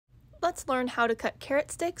Let's learn how to cut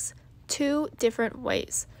carrot sticks 2 different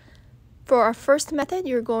ways. For our first method,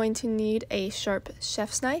 you're going to need a sharp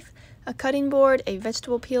chef's knife, a cutting board, a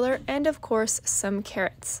vegetable peeler, and of course some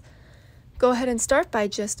carrots. Go ahead and start by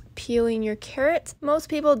just peeling your carrot. Most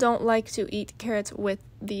people don't like to eat carrots with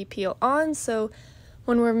the peel on, so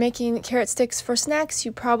when we're making carrot sticks for snacks,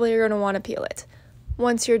 you probably are going to want to peel it.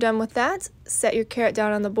 Once you're done with that, set your carrot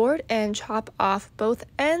down on the board and chop off both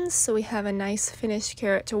ends so we have a nice finished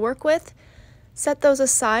carrot to work with. Set those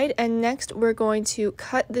aside, and next we're going to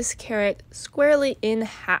cut this carrot squarely in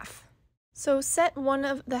half. So set one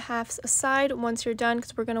of the halves aside once you're done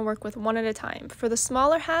because we're going to work with one at a time. For the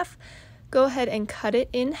smaller half, go ahead and cut it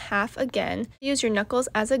in half again. Use your knuckles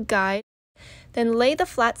as a guide. Then lay the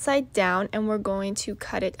flat side down and we're going to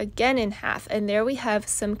cut it again in half, and there we have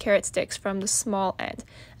some carrot sticks from the small end.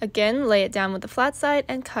 Again, lay it down with the flat side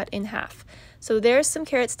and cut in half. So there's some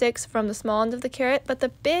carrot sticks from the small end of the carrot, but the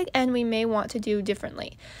big end we may want to do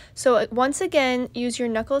differently. So once again, use your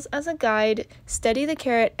knuckles as a guide, steady the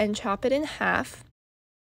carrot and chop it in half.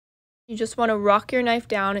 You just want to rock your knife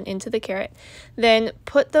down and into the carrot. Then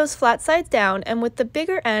put those flat sides down, and with the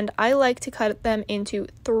bigger end, I like to cut them into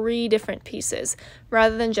 3 different pieces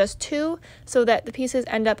rather than just 2, so that the pieces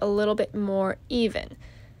end up a little bit more even.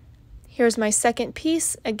 Here's my second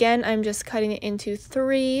piece. Again, I'm just cutting it into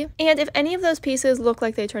 3. And if any of those pieces look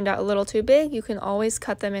like they turned out a little too big, you can always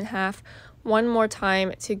cut them in half one more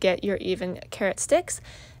time to get your even carrot sticks.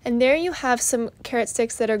 And there you have some carrot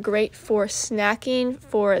sticks that are great for snacking,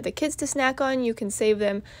 for the kids to snack on. You can save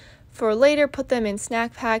them for later, put them in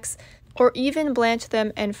snack packs, or even blanch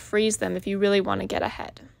them and freeze them if you really want to get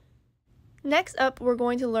ahead. Next up, we're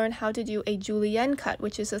going to learn how to do a julienne cut,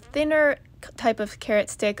 which is a thinner type of carrot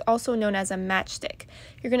stick, also known as a matchstick.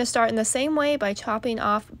 You're going to start in the same way by chopping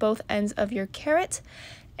off both ends of your carrot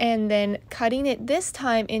and then cutting it this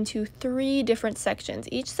time into 3 different sections.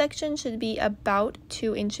 Each section should be about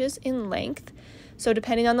 2 inches in length. So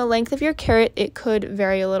depending on the length of your carrot, it could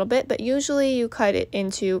vary a little bit, but usually you cut it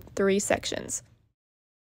into 3 sections.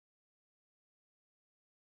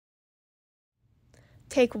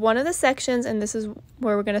 Take one of the sections, and this is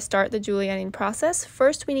where we're going to start the julienning process.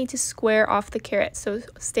 First, we need to square off the carrot. So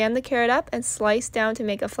stand the carrot up and slice down to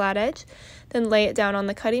make a flat edge. Then lay it down on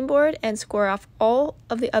the cutting board and square off all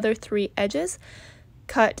of the other 3 edges.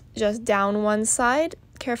 Cut just down one side,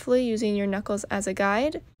 carefully using your knuckles as a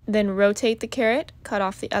guide. Then rotate the carrot, cut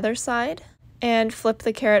off the other side, and flip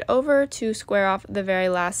the carrot over to square off the very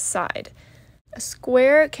last side. A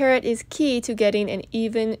square carrot is key to getting an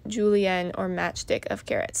even julienne or matchstick of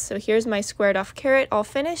carrots. So here's my squared off carrot all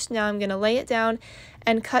finished. Now I'm going to lay it down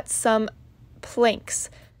and cut some planks.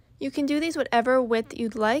 You can do these whatever width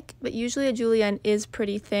you'd like, but usually a julienne is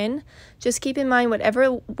pretty thin. Just keep in mind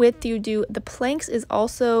whatever width you do, the planks is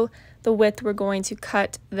also the width we're going to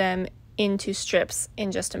cut them into strips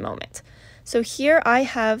in just a moment. So here I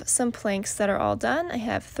have some planks that are all done. I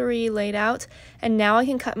have 3 laid out, and now I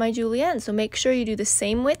can cut my julienne. So make sure you do the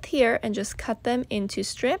same width here and just cut them into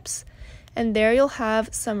strips. And there you'll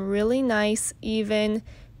have some really nice, even,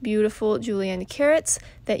 beautiful julienne carrots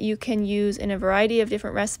that you can use in a variety of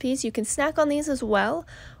different recipes. You can snack on these as well,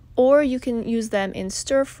 or you can use them in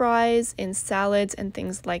stir fries, in salads, and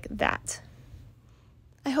things like that.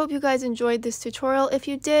 I hope you guys enjoyed this tutorial. If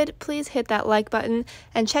you did, please hit that like button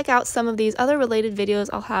and check out some of these other related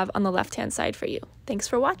videos I'll have on the left-hand side for you. Thanks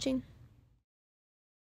for watching.